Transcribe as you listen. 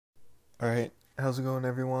Alright, how's it going,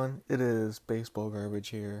 everyone? It is Baseball Garbage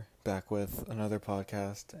here, back with another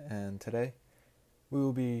podcast, and today we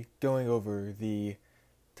will be going over the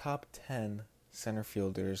top 10 center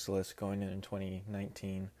fielders list going in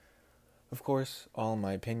 2019. Of course, all in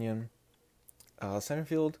my opinion. Center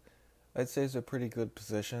field, I'd say, is a pretty good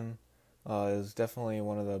position. Is definitely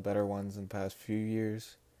one of the better ones in the past few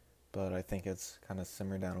years, but I think it's kind of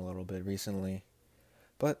simmered down a little bit recently.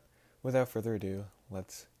 But without further ado,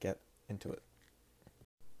 let's get into it.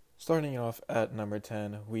 Starting off at number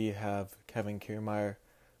 10, we have Kevin Kiermaier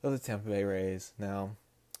of the Tampa Bay Rays. Now,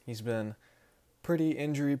 he's been pretty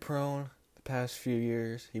injury prone the past few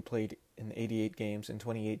years. He played in 88 games in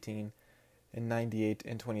 2018 and 98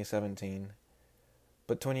 in 2017.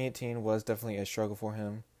 But 2018 was definitely a struggle for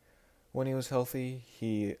him. When he was healthy,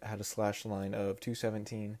 he had a slash line of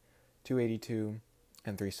 217, 282,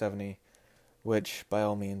 and 370, which by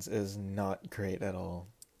all means is not great at all.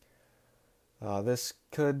 This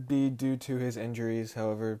could be due to his injuries,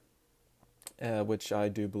 however, which I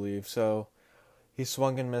do believe. So he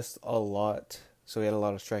swung and missed a lot, so he had a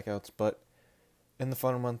lot of strikeouts. But in the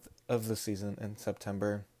final month of the season, in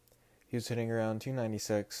September, he was hitting around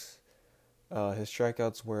 296. His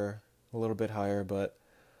strikeouts were a little bit higher, but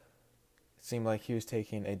it seemed like he was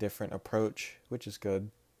taking a different approach, which is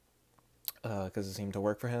good, because it seemed to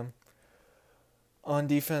work for him. On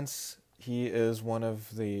defense, he is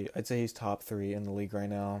I'd say he's top 3 in the league right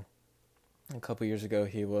now. A couple years ago,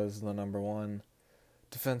 he was the number 1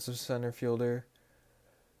 defensive center fielder.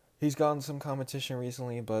 He's gotten some competition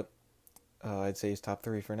recently, but I'd say he's top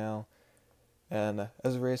 3 for now. And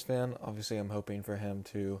as a Rays fan, obviously I'm hoping for him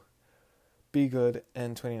to be good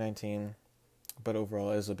in 2019. But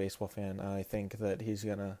overall, as a baseball fan, I think that he's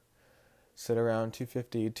going to sit around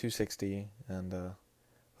 250, 260, and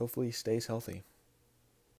hopefully stays healthy.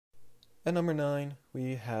 At number 9,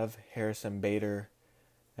 we have Harrison Bader.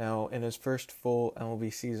 Now, in his first full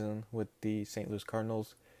MLB season with the St. Louis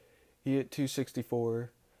Cardinals, he hit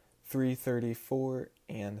 264, 334,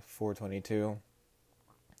 and 422.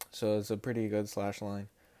 So it's a pretty good slash line.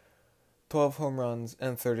 12 home runs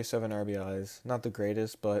and 37 RBIs. Not the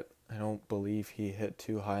greatest, but I don't believe he hit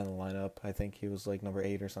too high in the lineup. I think he was like number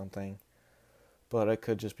 8 or something. But I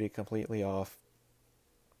could just be completely off.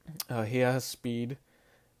 He has speed,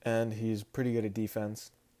 and he's pretty good at defense.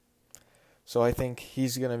 So I think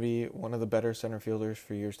he's going to be one of the better center fielders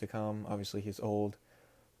for years to come. Obviously, he's old,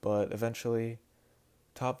 but eventually,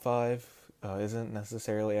 top 5 isn't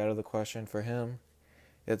necessarily out of the question for him.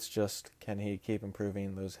 It's just, can he keep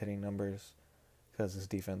improving those hitting numbers? Because his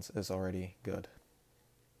defense is already good.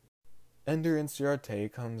 Ender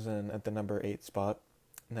Inciarte comes in at the number 8 spot.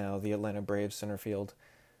 Now, the Atlanta Braves center field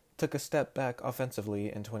took a step back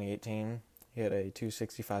offensively in 2018. He had a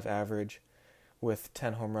 265 average with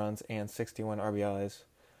 10 home runs and 61 RBIs,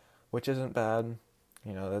 which isn't bad.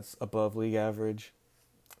 That's above league average.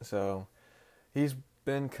 So he's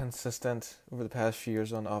been consistent over the past few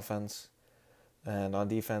years on offense. And on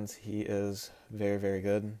defense, he is very, very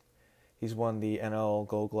good. He's won the NL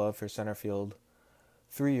Gold Glove for center field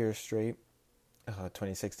 3 years straight,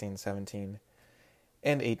 2016, 17,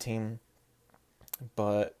 and 18.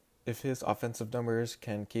 But if his offensive numbers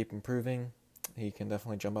can keep improving, he can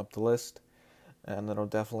definitely jump up the list, and that'll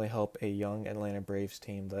definitely help a young Atlanta Braves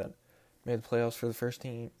team that made the playoffs for the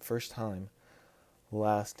first time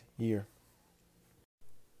last year.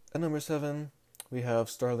 At number 7, we have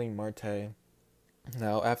Starling Marte.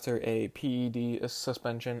 Now, after a PED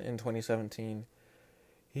suspension in 2017,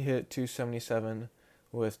 he hit 277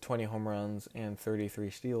 with 20 home runs and 33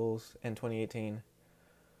 steals in 2018.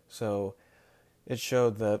 So it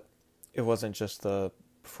showed that it wasn't just the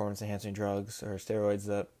performance-enhancing drugs or steroids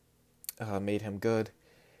that made him good.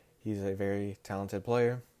 He's a very talented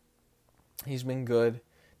player. He's been good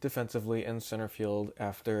defensively in center field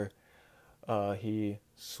after he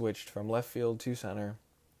switched from left field to center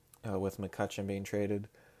with McCutchen being traded.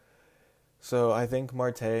 So I think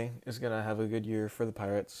Marte is going to have a good year for the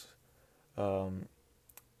Pirates. The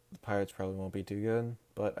Pirates probably won't be too good,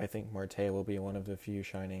 but I think Marte will be one of the few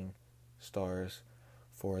shining stars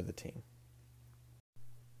for the team.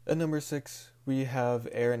 At number 6, we have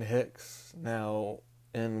Aaron Hicks. Now,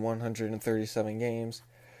 in 137 games,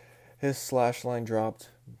 his slash line dropped,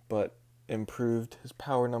 but improved his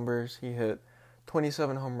power numbers. He hit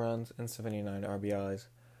 27 home runs and 79 RBIs.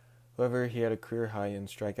 However, he had a career high in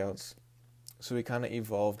strikeouts, so he kind of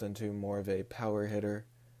evolved into more of a power hitter,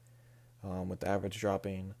 with the average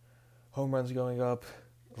dropping, home runs going up,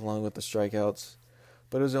 along with the strikeouts.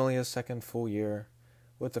 But it was only his second full year,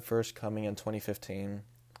 with the first coming in 2015.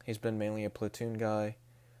 He's been mainly a platoon guy,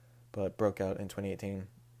 but broke out in 2018.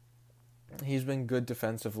 He's been good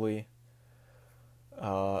defensively.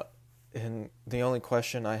 And the only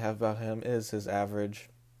question I have about him is his average.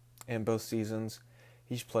 In both seasons,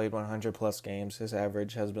 he's played 100 plus games. His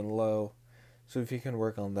average has been low. So if he can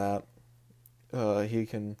work on that, he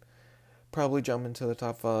can probably jump into the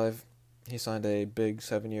top 5. He signed a big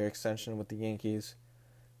 7-year extension with the Yankees,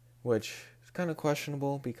 which is kind of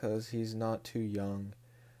questionable because he's not too young.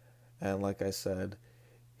 And like I said,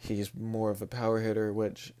 he's more of a power hitter,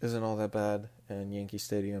 which isn't all that bad in Yankee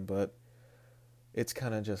Stadium, but it's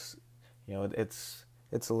kind of just,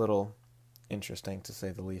 it's a little interesting to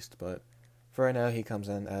say the least. But for right now, he comes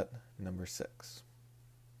in at number 6.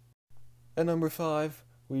 At number 5,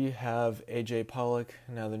 we have A.J. Pollock,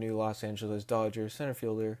 now the new Los Angeles Dodgers center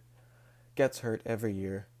fielder. Gets hurt every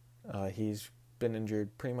year. He's been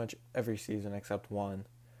injured pretty much every season except one.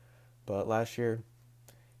 But last year,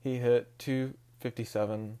 he hit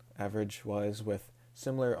 .257 average-wise with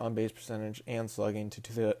similar on-base percentage and slugging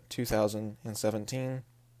to 2017,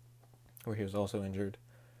 where he was also injured.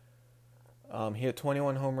 He hit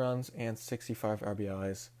 21 home runs and 65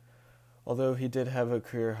 RBIs. Although he did have a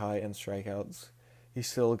career high in strikeouts, he's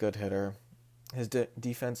still a good hitter. His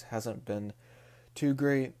defense hasn't been too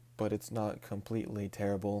great, but it's not completely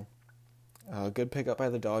terrible. Good pickup by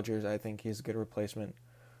the Dodgers. I think he's a good replacement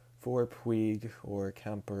for Puig or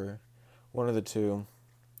Kemper, one of the two.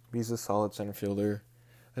 He's a solid center fielder.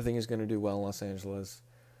 I think he's going to do well in Los Angeles.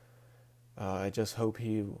 I just hope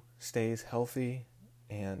he stays healthy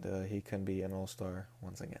and he can be an all-star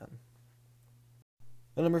once again.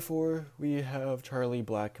 At number 4, we have Charlie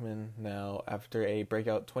Blackmon now after a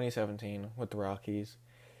breakout 2017 with the Rockies.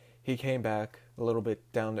 He came back a little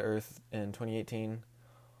bit down to earth in 2018,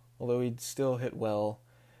 although he'd still hit well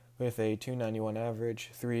with a .291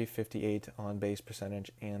 average, .358 on base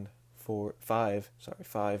percentage, and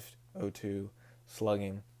 502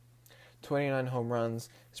 slugging. 29 home runs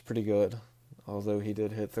is pretty good, although he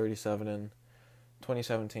did hit 37 in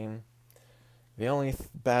 2017. The only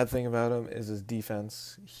bad thing about him is his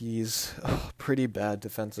defense. He's pretty bad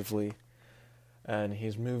defensively, and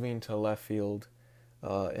he's moving to left field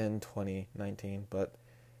in 2019, but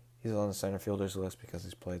he's on the center fielders list because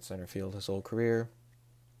he's played center field his whole career.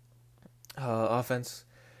 Offense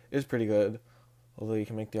is pretty good, although you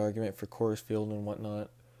can make the argument for Coors Field and whatnot.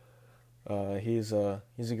 He's a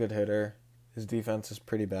good hitter. His defense is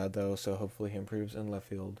pretty bad though, so hopefully he improves in left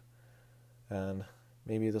field. And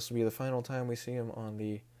maybe this will be the final time we see him on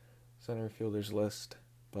the center fielders list,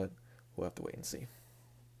 but we'll have to wait and see.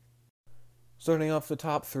 Starting off the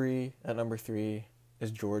top 3, at number 3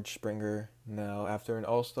 is George Springer. Now, after an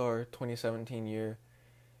All-Star 2017 year,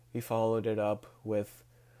 he followed it up with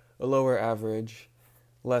a lower average,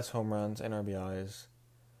 less home runs and RBIs,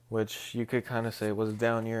 which you could kind of say was a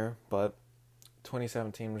down year, but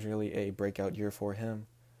 2017 was really a breakout year for him.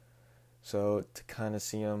 So to kind of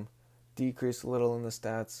see him decrease a little in the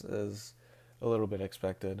stats is a little bit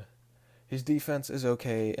expected. His defense is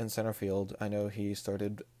okay in center field. I know he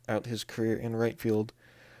started out his career in right field,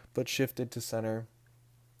 but shifted to center.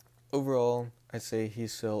 Overall, I'd say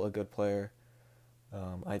he's still a good player.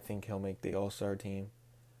 I think he'll make the All-Star team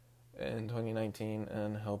in 2019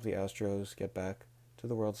 and help the Astros get back to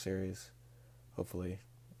the World Series. Hopefully.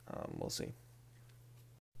 We'll see.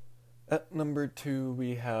 At number 2,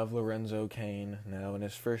 we have Lorenzo Cain. Now, in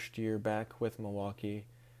his first year back with Milwaukee,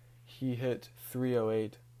 he hit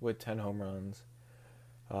 .308 with 10 home runs.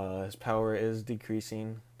 His power is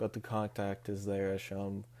decreasing, but the contact is there as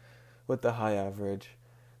shown with the high average.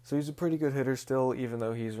 So he's a pretty good hitter still, even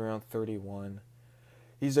though he's around 31.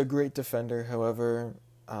 He's a great defender, however,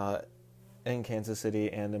 in Kansas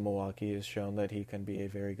City and in Milwaukee has shown that he can be a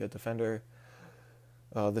very good defender.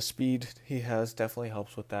 The speed he has definitely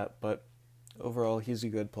helps with that, but overall he's a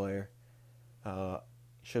good player.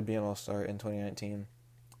 Should be an all-star in 2019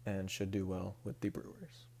 and should do well with the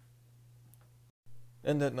Brewers.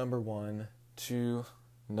 And at number 1, to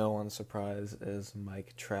no one's surprise, is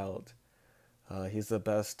Mike Trout. He's the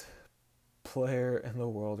best player in the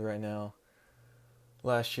world right now.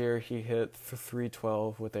 Last year he hit for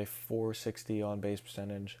 .312 with a .460 on-base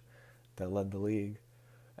percentage that led the league,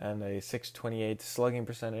 and a .628 slugging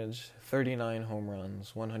percentage, 39 home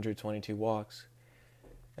runs, 122 walks,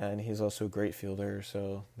 and he's also a great fielder,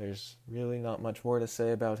 so there's really not much more to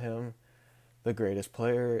say about him. The greatest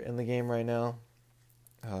player in the game right now.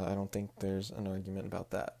 I don't think there's an argument about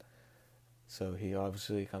that. So he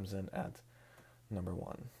obviously comes in at number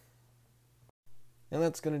 1. And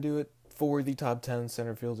that's going to do it for the top 10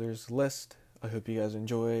 center fielders list. I hope you guys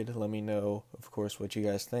enjoyed. Let me know, of course, what you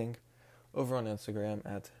guys think over on Instagram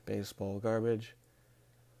at baseballgarbage.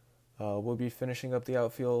 We'll be finishing up the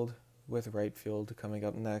outfield with right field coming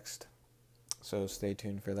up next. So stay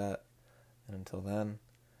tuned for that. And until then,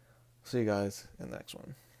 see you guys in the next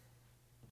one.